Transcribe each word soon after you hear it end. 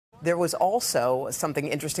there was also something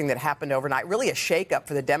interesting that happened overnight, really a shakeup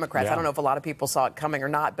for the Democrats. Yeah. I don't know if a lot of people saw it coming or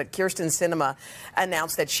not, but Kyrsten Sinema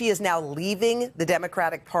announced that she is now leaving the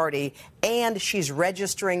Democratic Party and she's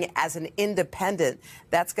registering as an independent.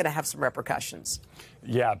 That's going to have some repercussions.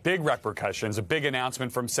 Yeah, big repercussions, a big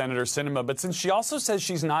announcement from Senator Sinema. But since she also says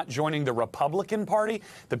she's not joining the Republican Party,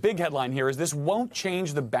 the big headline here is this won't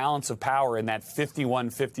change the balance of power in that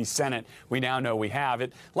 51-50 Senate we now know we have.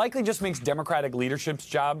 It likely just makes Democratic leadership's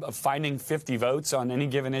job of finding 50 votes on any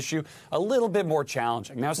given issue a little bit more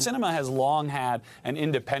challenging. Now, Sinema has long had an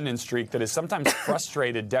independent streak that has sometimes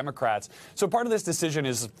frustrated Democrats. So part of this decision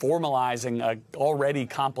is formalizing an already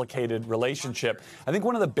complicated relationship. I think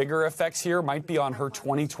one of the bigger effects here might be on her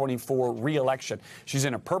 2024 re-election. She's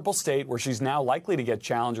in a purple state where she's now likely to get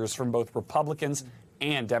challengers from both Republicans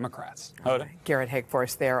and Democrats. Right. Garrett Haake for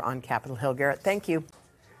us there on Capitol Hill. Garrett, thank you.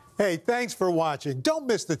 Hey, thanks for watching. Don't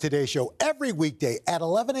miss the Today Show every weekday at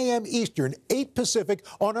 11 a.m. Eastern, 8 Pacific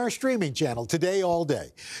on our streaming channel, Today All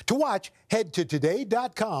Day. To watch, head to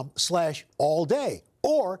today.com/allday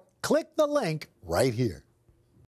or click the link right here.